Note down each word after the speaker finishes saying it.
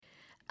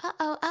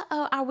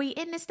Are we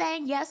in this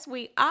thing? Yes,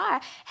 we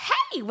are.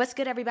 Hey, what's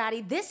good,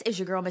 everybody? This is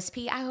your girl, Miss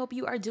P. I hope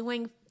you are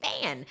doing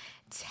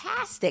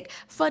fantastic,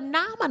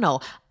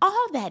 phenomenal,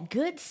 all that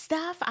good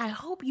stuff. I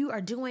hope you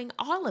are doing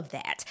all of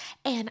that.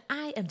 And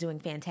I am doing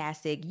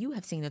fantastic. You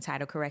have seen the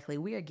title correctly.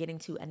 We are getting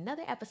to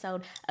another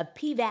episode of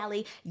P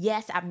Valley.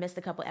 Yes, I've missed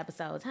a couple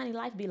episodes. Honey,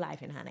 life be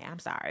lifing, honey. I'm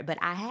sorry. But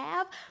I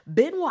have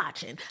been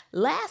watching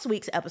last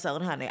week's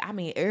episode, honey. I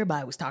mean,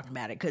 everybody was talking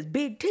about it because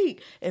Big T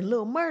and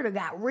Lil Murda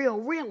got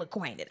real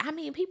acquainted. I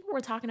mean, people were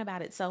talking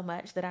about it so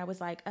much that I was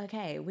like,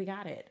 okay, we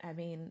got it. I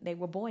mean, they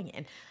were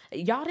boying.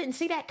 Y'all didn't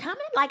see that coming?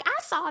 Like, I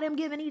saw them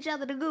giving each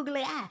other the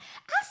googly eye.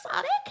 I saw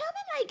that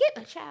coming. Like, get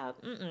my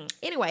child.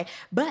 Anyway,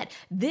 but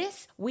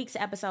this week's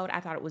episode, I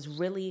thought it was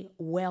really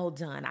well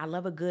done. I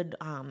love a good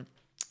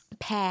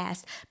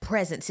past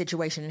present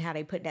situation and how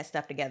they put that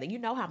stuff together. You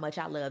know how much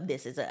I love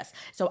This Is Us.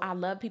 So I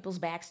love people's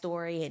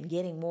backstory and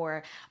getting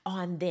more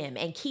on them.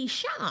 And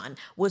Keyshawn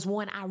was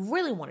one I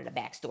really wanted a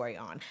backstory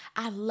on.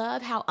 I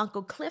love how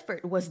Uncle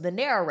Clifford was the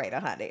narrator,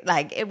 honey.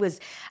 Like, it was,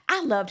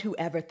 I loved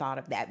whoever thought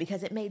of that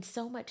because it made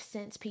so much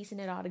sense piecing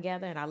it all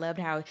together. And I loved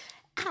how,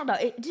 I don't know,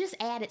 it just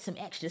added some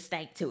extra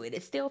stank to it.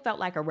 It still felt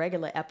like a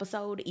regular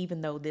episode,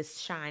 even though this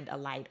shined a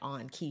light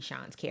on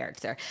Keyshawn's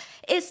character.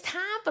 It's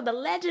time for the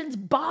Legends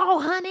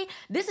Ball, honey.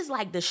 This is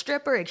like the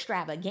stripper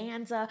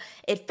extravaganza.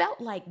 It felt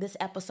like this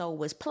episode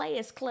was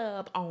Players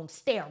Club on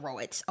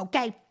steroids,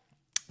 okay?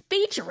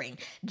 Featuring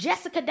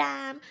Jessica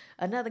Dime,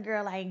 another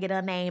girl I didn't get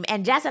her name,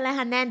 and Jocelyn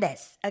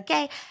Hernandez,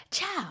 okay?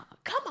 Child,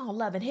 come on,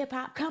 Love and Hip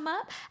Hop, come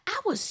up. I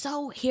was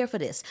so here for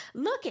this.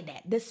 Look at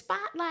that, the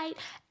spotlight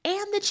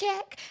and the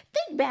check.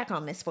 Think back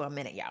on this for a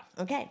minute, y'all,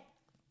 okay?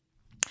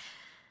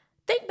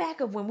 Think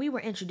back of when we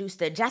were introduced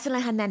to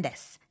Jocelyn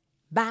Hernandez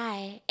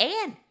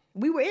and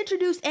we were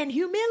introduced and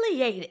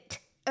humiliated.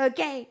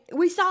 Okay,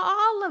 we saw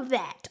all of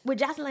that with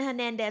Jocelyn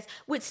Hernandez,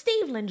 with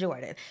Steve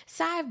Jordan,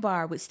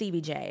 Sidebar with Stevie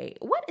J.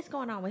 What is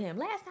going on with him?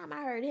 Last time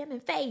I heard him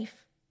and Faith,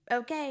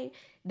 okay,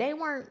 they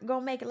weren't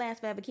going to make it last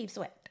forever, keep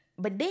sweat.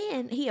 But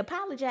then he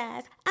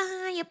apologized.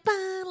 I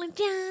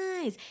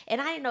apologize.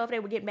 And I didn't know if they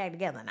were getting back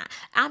together or not.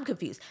 I'm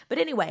confused. But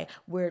anyway,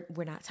 we're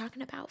not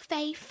talking about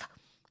Faith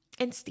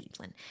and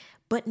Steveland.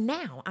 But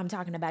now I'm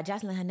talking about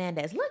Jocelyn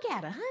Hernandez. Look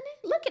at her, honey.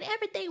 Look at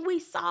everything we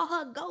saw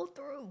her go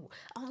through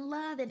on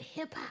Love and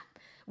Hip Hop.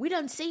 We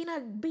done seen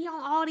her be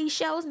on all these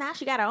shows. Now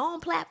she got her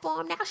own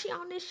platform. Now she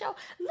on this show.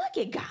 Look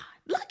at God.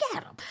 Look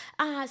at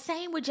him.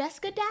 Same with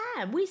Jessica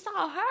Dime. We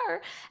saw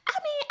her. I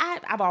mean,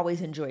 I've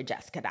always enjoyed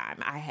Jessica Dime.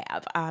 I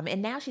have.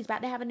 And now she's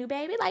about to have a new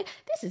baby. Like,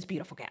 this is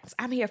beautiful, gals.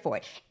 I'm here for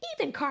it.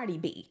 Even Cardi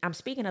B. I'm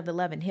speaking of the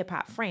Love and Hip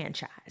Hop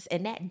franchise.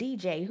 And that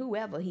DJ,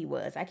 whoever he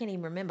was, I can't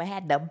even remember,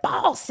 had the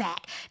ball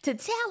sack to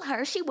tell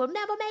her she will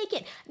never make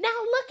it. Now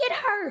look at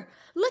her.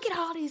 Look at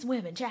all these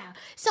women, child.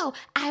 So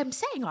I'm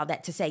saying all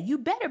that to say you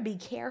better be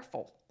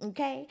careful.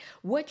 Okay,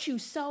 what you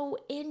sow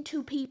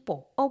into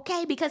people,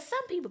 okay? Because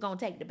some people gonna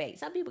take the bait.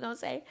 Some people gonna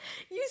say,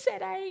 you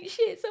said I ain't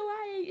shit, so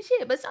I ain't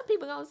shit. But some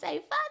people gonna say,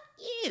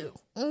 fuck you,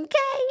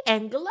 okay?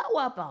 And glow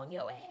up on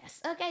your ass,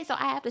 okay? So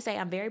I have to say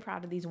I'm very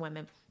proud of these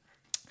women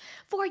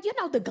for, you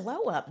know, the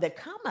glow up, the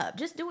come up,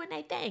 just doing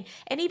their thing.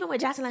 And even with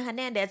Jocelyn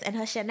Hernandez and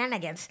her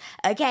shenanigans,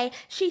 okay,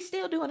 she's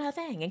still doing her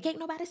thing and can't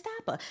nobody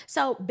stop her.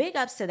 So big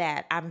ups to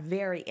that. I'm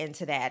very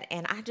into that.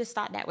 And I just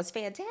thought that was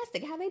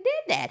fantastic how they did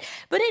that.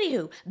 But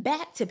anywho,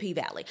 back to P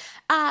Valley.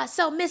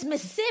 So Miss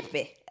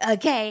Mississippi,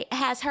 okay,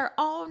 has her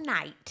own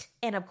night.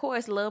 And of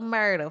course, Lil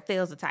Murda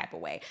feels the type of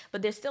way.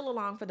 But they're still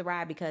along for the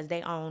ride because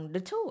they own the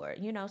tour,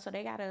 you know, so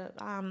they got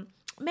to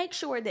make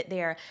sure that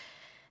they're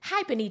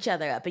hyping each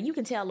other up. And you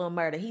can tell Lil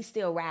Murda, he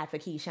still ride for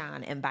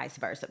Keyshawn and vice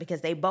versa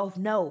because they both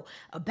know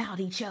about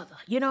each other.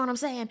 You know what I'm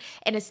saying?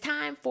 And it's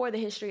time for the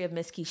history of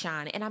Miss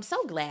Keyshawn. And I'm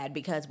so glad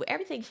because with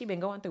everything she's been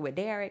going through with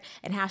Derek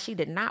and how she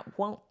did not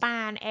want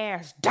fine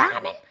ass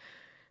Diamond.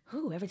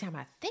 Ooh, every time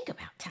I think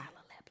about Tyler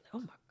Lepley, oh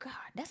my God,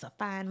 that's a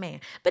fine man.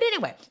 But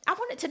anyway, I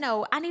wanted to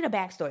know, I need a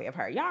backstory of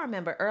her. Y'all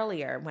remember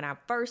earlier when I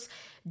first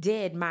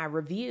did my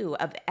review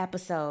of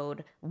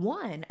episode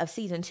 1 of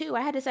season 2, I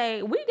had to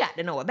say, we got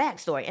to know a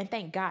backstory. And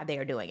thank God they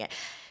are doing it.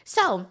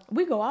 So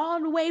we go all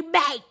the way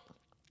back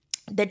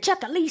to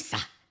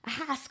Chucalissa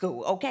High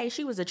School, okay?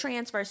 She was a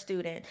transfer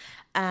student,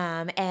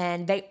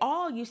 and they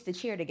all used to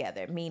cheer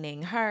together,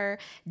 meaning her,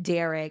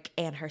 Derek,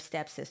 and her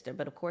stepsister.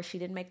 But of course, she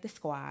didn't make the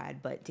squad,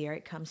 but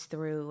Derek comes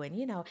through and,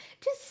 you know,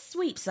 just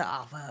sweeps her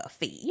off her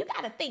feet. You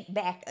got to think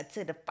back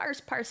to the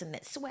first person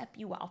that swept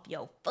you off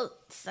your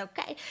foots,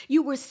 okay?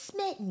 You were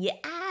smitten. Your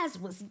eyes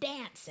was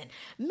dancing.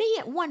 Me,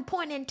 at one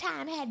point in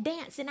time, had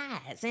dancing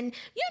eyes. And,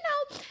 you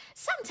know,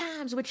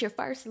 sometimes with your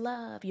first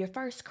love, your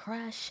first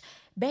crush,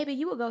 baby,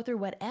 you will go through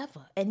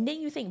whatever. And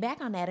then you think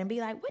back on that and be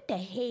like, what the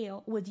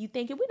hell was you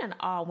thinking? We done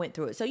all went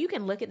through it. So you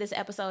can look at this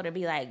episode and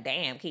be like,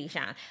 damn,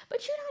 Keyshawn.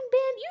 But you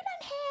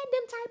done had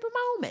them type of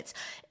moments.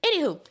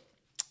 Anywho,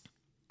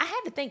 I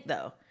had to think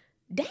though,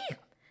 damn,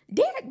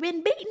 Derek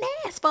been beating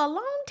ass for a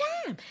long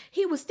time.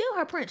 He was still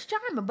her Prince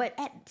Charmer, but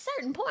at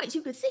certain points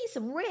you could see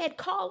some red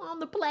call on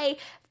the play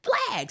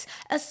flags,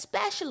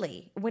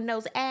 especially when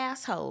those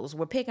assholes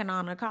were picking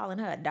on her, calling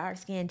her a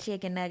dark-skinned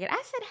chicken nugget.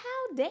 I said,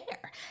 how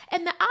dare?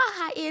 And the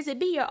aha is it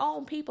be your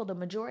own people the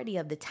majority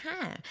of the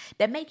time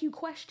that make you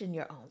question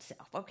your own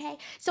self, okay?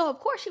 So, of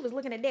course, she was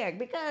looking at Derek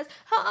because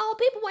her own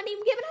people weren't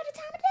even giving her the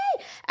time of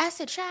day. I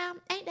said, child,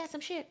 ain't that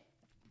some shit?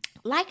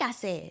 Like I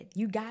said,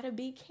 you gotta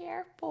be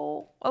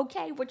careful,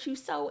 okay, what you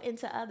sow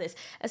into others,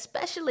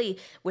 especially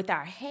with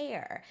our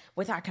hair,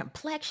 with our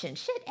complexion,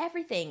 shit,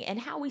 everything, and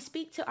how we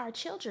speak to our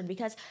children,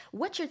 because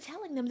what you're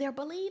telling them, they're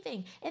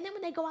believing. And then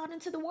when they go out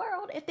into the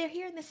world, if they're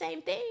hearing the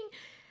same thing,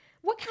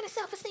 what kind of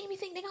self-esteem you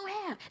think they're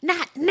gonna have?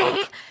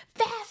 Nah.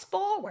 Fast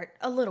forward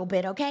a little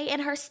bit, okay? And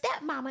her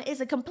stepmama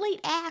is a complete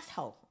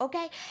asshole,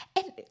 okay?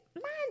 And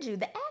mind you,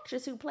 the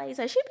actress who plays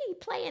her, she be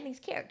playing these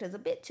characters a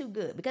bit too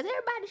good because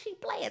everybody she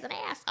plays is an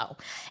asshole.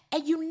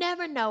 And you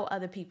never know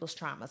other people's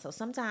trauma. So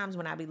sometimes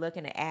when I be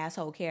looking at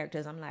asshole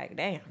characters, I'm like,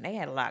 damn, they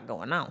had a lot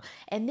going on.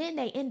 And then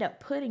they end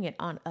up putting it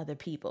on other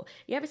people.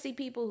 You ever see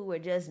people who are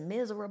just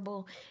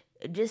miserable,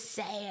 just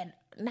sad,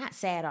 not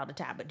sad all the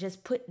time, but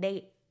just put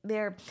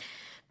their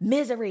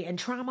misery and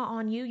trauma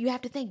on you? You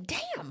have to think,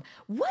 damn,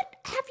 what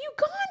have you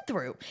gone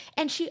through?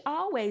 And she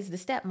always, the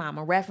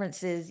stepmama,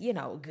 references,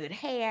 good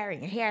hair, and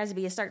your hair has to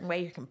be a certain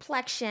way, your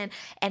complexion,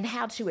 and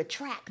how to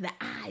attract the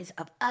eyes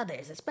of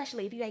others,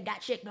 especially if you ain't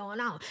got shit going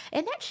on.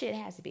 And that shit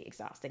has to be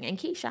exhausting. And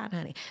Keyshawn,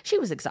 honey, she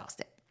was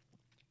exhausted.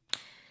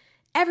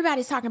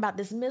 Everybody's talking about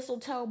this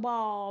mistletoe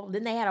ball.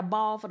 Then they had a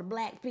ball for the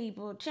black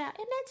people. Child,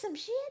 isn't that some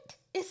shit?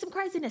 It's some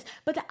craziness.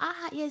 But the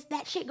aha is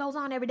that shit goes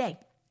on every day.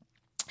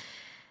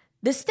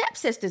 The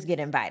stepsisters get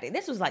invited.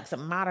 This was like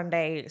some modern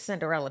day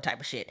Cinderella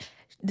type of shit.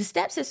 The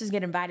stepsisters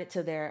get invited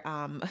to their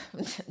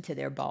to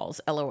their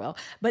balls, LOL,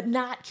 but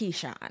not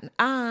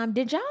Keyshawn.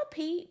 Did y'all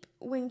peep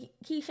when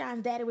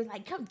Keyshawn's daddy was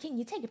like, "Come, can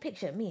you take a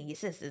picture of me and your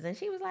sisters?" And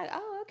she was like,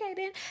 "Oh, okay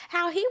then."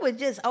 How he was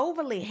just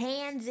overly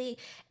handsy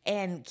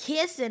and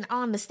kissing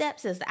on the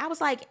stepsister. I was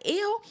like,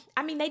 ew.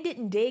 I mean, they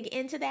didn't dig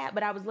into that,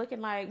 but I was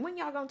looking like, when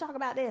y'all gonna talk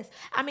about this?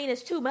 I mean,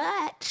 it's too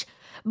much,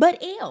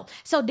 but ew.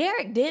 So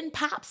Derek then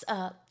pops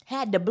up,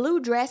 had the blue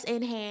dress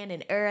in hand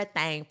and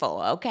everything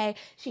for her, okay?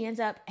 She ends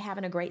up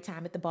having a great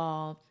time at the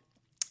ball.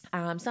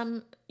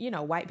 Some,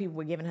 white people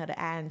were giving her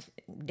the eye, and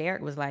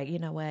Derek was like, you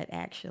know what?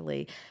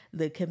 Actually,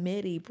 the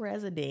committee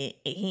president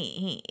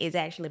is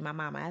actually my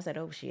mama. I said,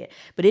 oh, shit.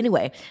 But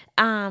anyway,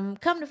 come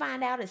to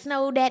find out, it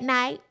snowed that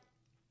night.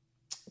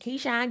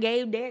 Keyshawn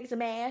gave Derek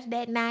some ass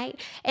that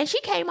night, and she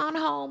came on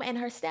home, and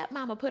her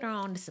stepmama put her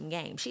on to some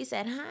games. She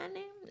said,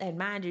 honey, and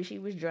mind you, she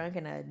was drunk,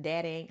 and her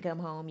daddy ain't come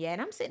home yet.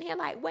 And I'm sitting here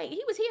like, wait,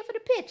 he was here for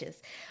the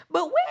pictures,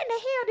 but where in the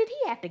hell did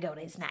he have to go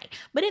this night?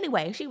 But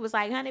anyway, she was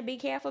like, honey, be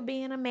careful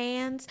being a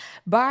man's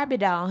Barbie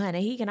doll,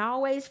 honey. He can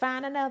always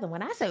find another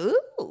one. I said,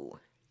 ooh,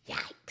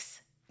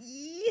 yikes.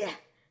 Yeah.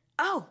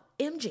 Oh,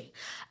 MG.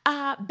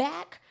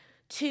 Back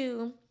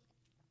to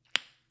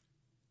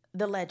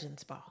the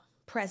Legends Ball,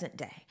 present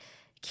day.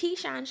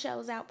 Keyshawn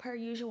shows out per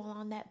usual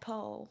on that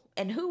pole,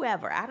 and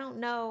whoever, I don't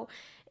know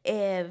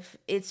if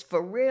it's for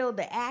real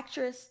the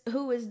actress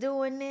who is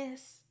doing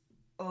this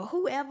or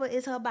whoever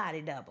is her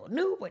body double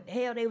knew what the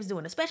hell they was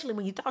doing, especially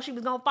when you thought she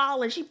was gonna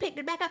fall and she picked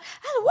it back up.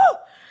 I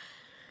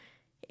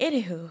said,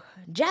 woo! Anywho,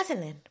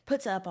 Jocelyn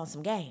puts her up on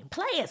some game,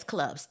 Players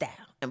Club style,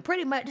 and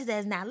pretty much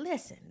says, now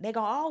listen, they're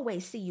gonna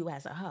always see you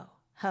as a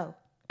hoe,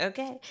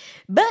 okay?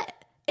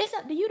 But it's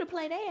up to you to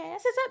play their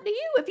ass. It's up to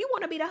you if you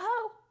want to be the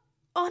hoe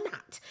or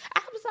not.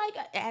 I was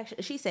like,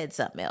 actually, she said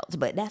something else,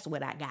 but that's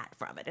what I got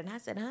from it. And I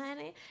said,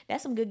 honey,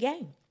 that's some good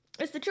game.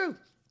 It's the truth.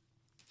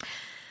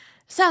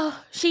 So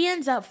she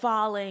ends up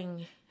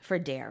falling for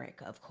Derek,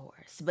 of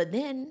course. But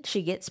then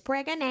she gets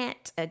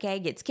pregnant, okay,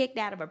 gets kicked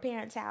out of her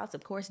parents' house.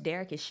 Of course,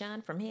 Derek is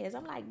shunned from his.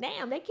 I'm like,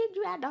 damn, they kicked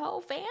you out the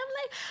whole family?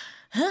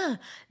 Huh.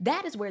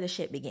 That is where the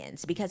shit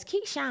begins. Because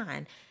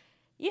Keyshawn,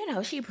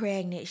 she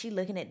pregnant. She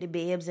looking at the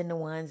bibs and the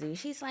onesie.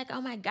 She's like, oh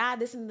my God,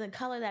 this is the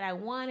color that I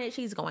wanted.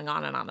 She's going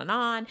on and on and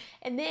on.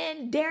 And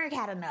then Derek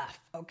had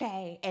enough,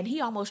 okay? And he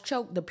almost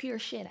choked the pure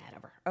shit out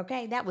of her,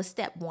 okay? That was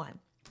step one.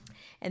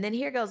 And then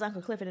here goes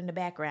Uncle Clifford in the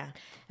background.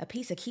 A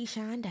piece of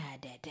Keyshawn died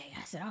that day.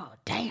 I said, oh,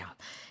 damn.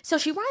 So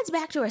she runs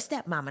back to her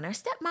stepmama, and her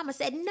stepmama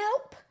said,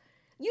 nope.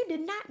 You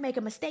did not make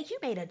a mistake. You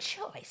made a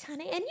choice,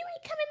 honey. And you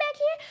ain't coming back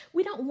here.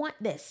 We don't want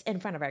this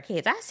in front of our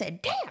kids. I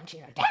said, damn,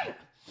 Gina, damn.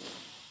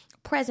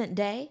 Present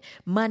day,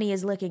 money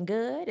is looking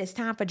good. It's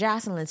time for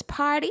Jocelyn's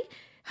party.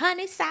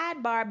 Honey,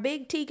 sidebar,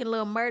 Big Teak and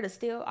Lil Murda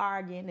still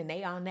arguing, and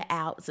they on the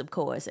outs, of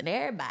course, and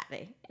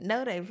everybody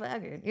know they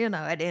fucking,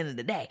 at the end of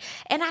the day.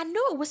 And I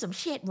knew it was some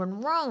shit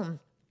when Rome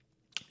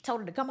told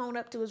her to come on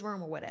up to his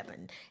room or whatever.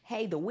 And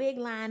hey, the wig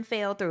line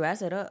fell through. I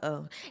said,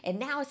 uh-oh. And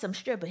now it's some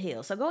stripper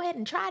heels. So go ahead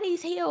and try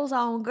these heels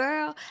on,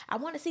 girl. I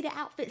want to see the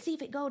outfit, see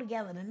if it go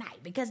together tonight,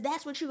 because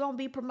that's what you're going to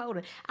be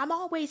promoting. I'm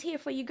always here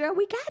for you, girl.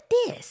 We got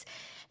this.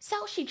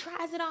 So she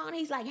tries it on.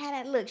 He's like, how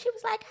that look? She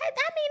was like, I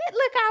mean, it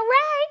look all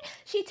right.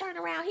 She turned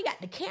around. He got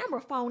the camera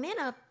phone in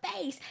her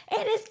face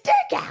and his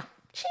dick out.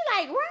 She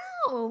like,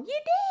 Rome, you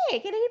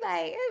dick. And he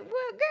like,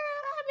 well,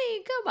 girl, I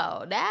mean, come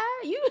on now.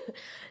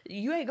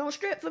 You ain't gonna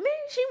strip for me?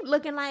 She was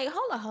looking like,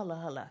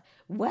 hold.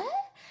 What?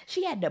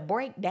 She had to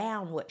break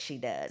down what she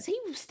does. He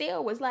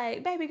still was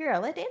like, baby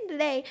girl, at the end of the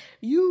day,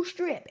 you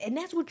strip. And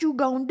that's what you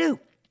gonna do.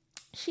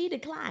 She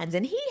declines,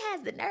 and he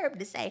has the nerve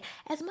to say,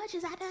 as much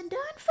as I done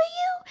for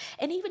you,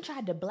 and even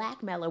tried to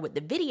blackmail her with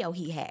the video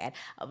he had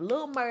of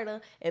Lil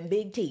Murda and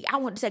Big T. I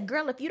want to say,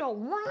 girl, if you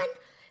don't run,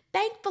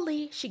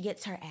 thankfully, she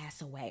gets her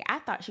ass away. I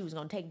thought she was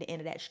going to take the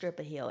end of that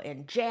stripper heel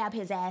and jab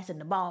his ass in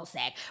the ball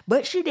sack,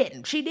 but she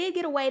didn't. She did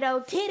get away, though,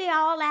 titty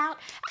all out.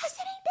 I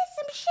said, ain't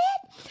this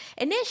some shit?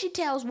 And then she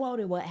tells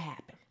Wody what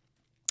happened.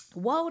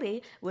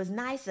 Wody was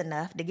nice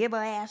enough to give her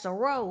ass a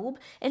robe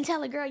and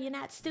tell her, girl, you're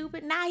not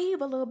stupid,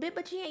 naive a little bit,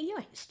 but you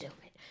ain't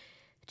stupid.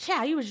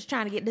 Child, you was just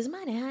trying to get this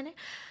money, honey.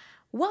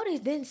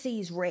 Wody then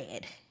sees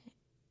red.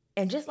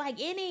 And just like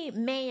any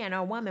man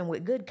or woman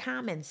with good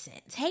common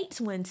sense,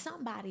 hates when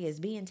somebody is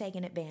being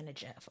taken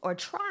advantage of or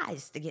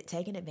tries to get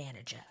taken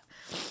advantage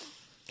of.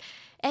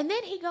 And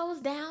then he goes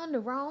down to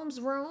Rome's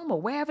room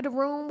or wherever the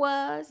room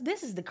was.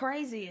 This is the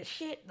craziest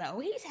shit, though.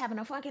 He's having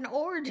a fucking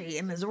orgy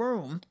in his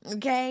room,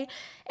 okay?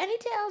 And he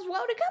tells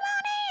Wody, come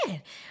on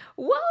in.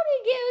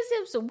 Wody gives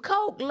him some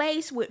coke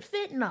laced with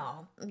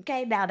fentanyl,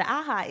 okay? Now, the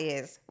aha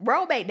is,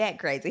 Rome ain't that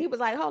crazy. He was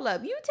like, hold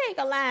up, you take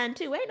a line,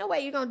 too. Ain't no way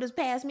you're going to just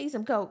pass me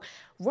some coke.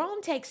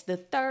 Wody takes the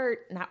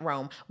third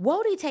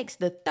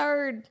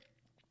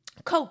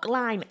coke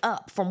line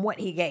up from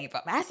what he gave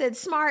up. I said,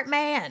 smart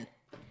man.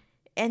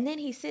 And then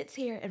he sits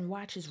here and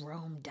watches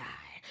Rome die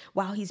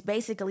while he's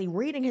basically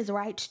reading his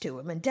rights to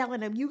him and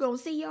telling him, you gonna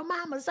see your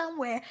mama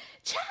somewhere.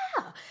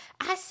 Child,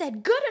 I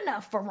said, good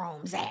enough for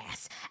Rome's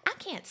ass. I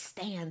can't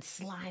stand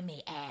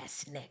slimy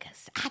ass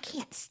niggas. I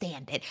can't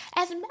stand it.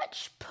 As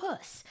much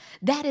puss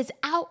that is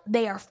out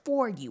there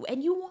for you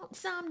and you want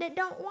some that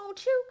don't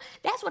want you,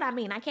 that's what I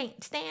mean. I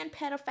can't stand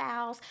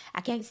pedophiles.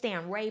 I can't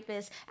stand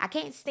rapists. I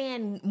can't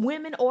stand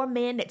women or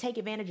men that take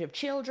advantage of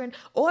children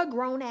or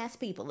grown-ass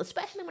people,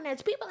 especially when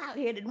there's people out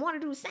here that want to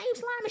do the same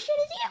slimy shit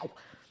as you.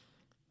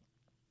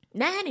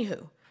 Now,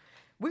 anywho,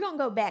 we're going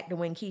to go back to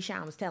when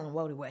Keyshawn was telling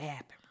Wody what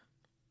happened.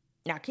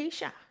 Now,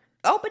 Keyshawn,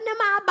 open them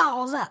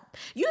eyeballs up.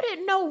 You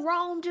didn't know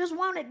Rome just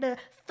wanted to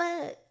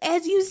fuck,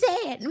 as you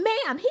said.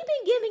 Ma'am, he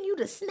been giving you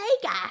the snake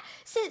eye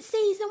since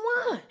season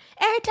 1.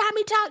 Every time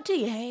he talked to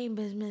you, hey,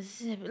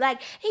 Mississippi,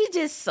 like, he's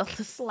just a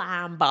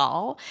slime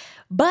ball.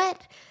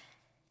 But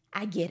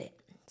I get it.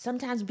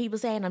 Sometimes when people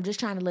saying, I'm just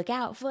trying to look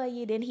out for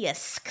you, then he a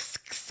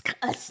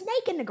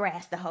snake in the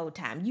grass the whole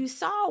time. You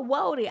saw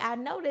Wody, I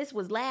know this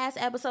was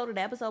last episode or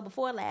the episode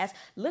before last,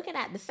 looking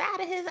at the side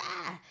of his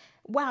eye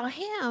while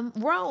him,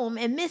 Rome,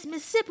 and Miss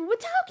Mississippi were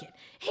talking.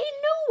 He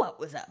knew what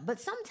was up. But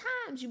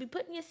sometimes you be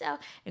putting yourself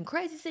in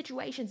crazy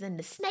situations and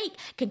the snake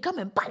can come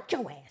and bite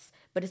your ass.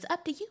 But it's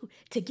up to you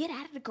to get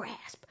out of the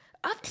grasp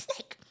of the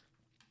snake.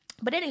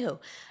 But anywho,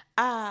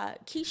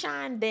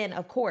 Keyshawn then,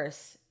 of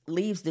course,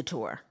 leaves the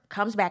tour,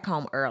 comes back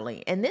home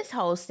early, and this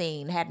whole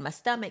scene had my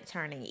stomach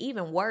turning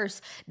even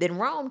worse than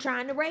Rome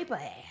trying to rape her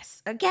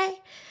ass, okay?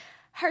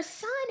 Her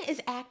son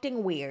is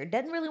acting weird,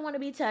 doesn't really want to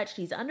be touched,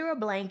 he's under a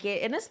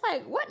blanket, and it's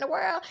like, what in the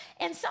world?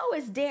 And so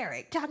is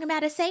Derek, talking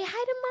about it, say hi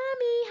to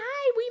mommy,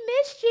 hi, we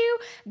missed you,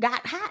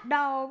 got hot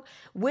dog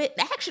with,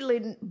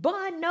 actually,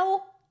 bun,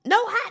 no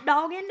hot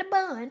dog in the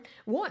bun,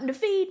 wanting to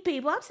feed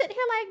people. I'm sitting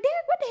here like,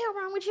 Derek, what the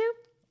hell wrong with you?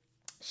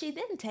 She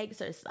then takes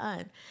her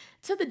son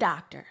to the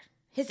doctor.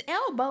 His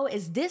elbow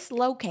is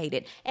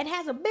dislocated and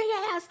has a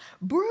big-ass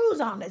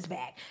bruise on his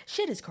back.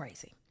 Shit is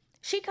crazy.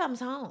 She comes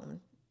home.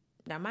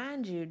 Now,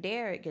 mind you,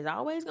 Derek is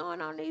always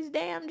going on these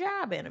damn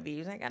job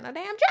interviews. Ain't got no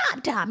damn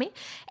job, Tommy.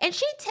 And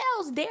she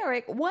tells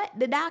Derek what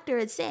the doctor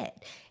had said.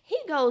 He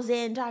goes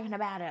in talking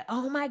about it.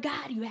 Oh, my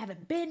God, you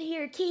haven't been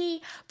here,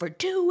 Key, for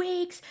 2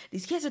 weeks.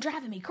 These kids are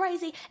driving me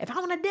crazy. If I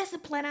want to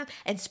discipline them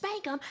and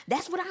spank them,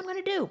 that's what I'm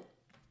going to do.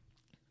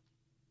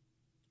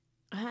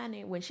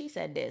 Honey, when she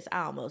said this,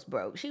 I almost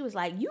broke. She was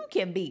like, you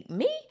can beat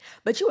me,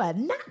 but you are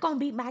not going to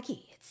beat my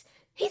kids.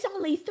 He's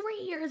only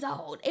 3 years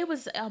old. It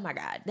was, oh my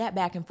God, that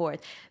back and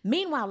forth.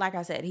 Meanwhile, like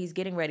I said, he's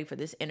getting ready for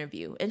this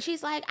interview. And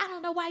she's like, I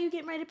don't know why you're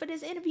getting ready for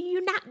this interview.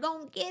 You're not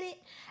going to get it.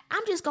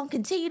 I'm just going to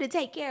continue to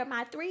take care of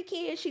my 3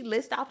 kids. She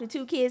lists off the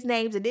 2 kids'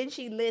 names. And then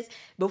she lists,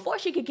 before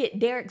she could get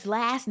Derek's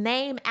last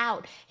name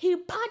out, he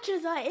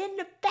punches her in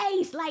the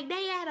face like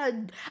they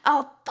had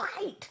a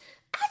fight.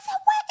 I said,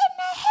 what in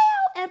the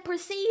hell? And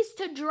proceeds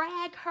to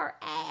drag her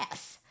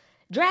ass.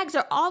 Drags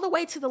her all the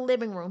way to the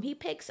living room. He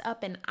picks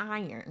up an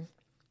iron.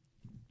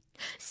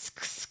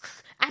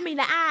 I mean,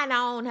 the iron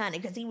on, honey,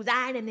 because he was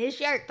ironing his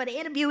shirt for the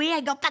interview. He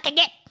ain't gonna fucking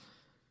get.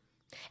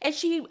 And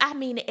she,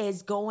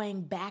 is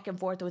going back and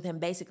forth with him,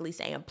 basically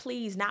saying,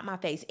 please, not my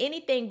face.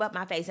 Anything but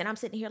my face. And I'm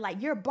sitting here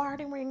like, you're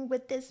bartering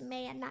with this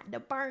man not to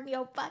burn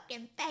your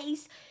fucking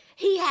face.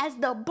 He has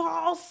the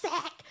ball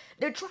sack.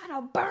 They're trying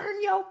to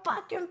burn your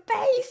fucking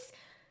face.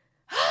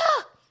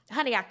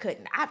 Honey, I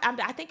couldn't.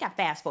 I think I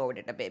fast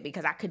forwarded a bit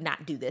because I could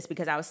not do this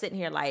because I was sitting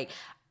here like,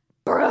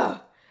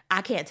 bruh,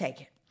 I can't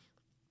take it.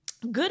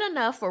 good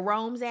enough for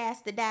Rome's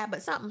ass to die,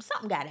 but something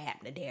got to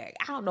happen to Derek.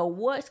 I don't know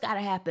what's got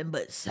to happen,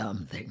 but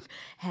something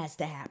has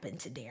to happen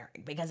to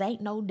Derek, because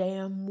ain't no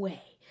damn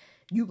way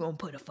you gonna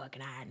put a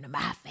fucking iron in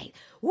my face.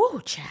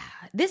 Woo, child.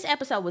 This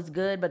episode was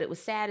good, but it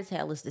was sad as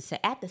hell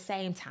at the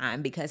same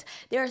time, because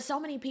there are so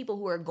many people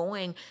who are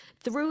going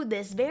through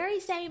this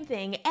very same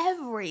thing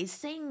every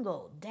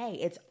single day.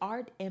 It's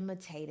art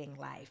imitating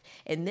life.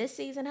 In this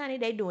season, honey,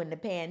 they doing the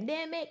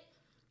pandemic.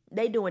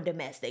 They doing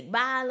domestic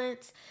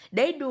violence.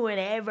 They doing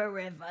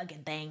every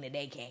fucking thing that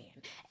they can.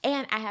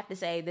 And I have to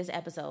say, this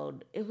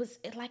episode,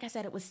 like I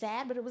said, it was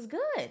sad, but it was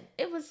good.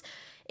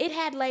 It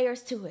had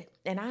layers to it.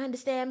 And I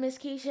understand Miss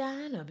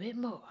Keyshawn a bit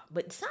more.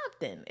 But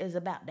something is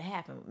about to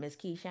happen with Miss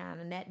Keyshawn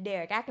and that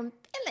Derek. I can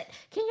feel it.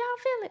 Can y'all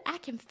feel it? I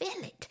can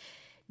feel it.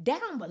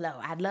 Down below,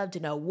 I'd love to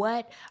know,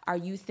 what are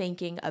you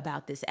thinking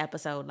about this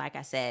episode? Like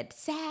I said,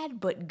 sad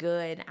but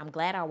good. I'm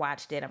glad I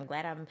watched it. I'm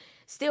glad I'm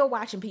still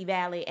watching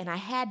P-Valley, and I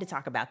had to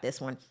talk about this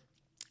one.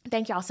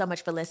 Thank y'all so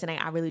much for listening.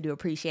 I really do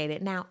appreciate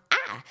it. Now,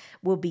 I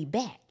will be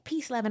back.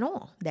 Peace, love, and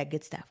all that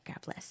good stuff. God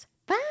bless.